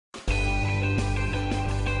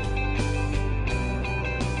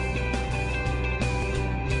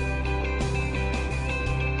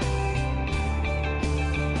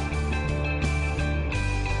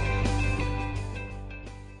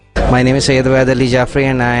My name is Obaid Jafree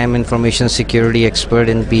and I am information security expert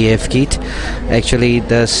in PAF KIET. Actually,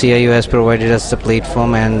 the CIO has provided us the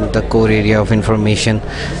platform and the core area of information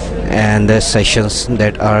and the sessions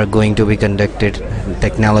that are going to be conducted,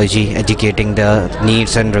 technology, educating the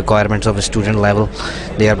needs and requirements of a student level.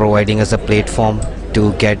 They are providing us a platform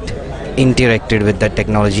to get interacted with the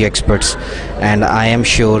technology experts, and I am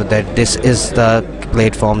sure that this is the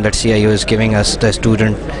platform that CIO is giving us, the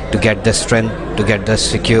student, to get the strength, to get the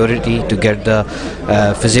security, to get the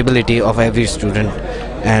visibility of every student.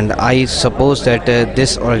 And I suppose that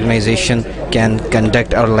this organization can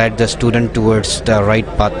conduct or lead the student towards the right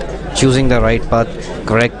path. Choosing the right path,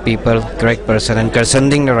 correct people, correct person, and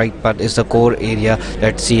concerning the right path is the core area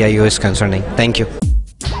that CIO is concerning. Thank you.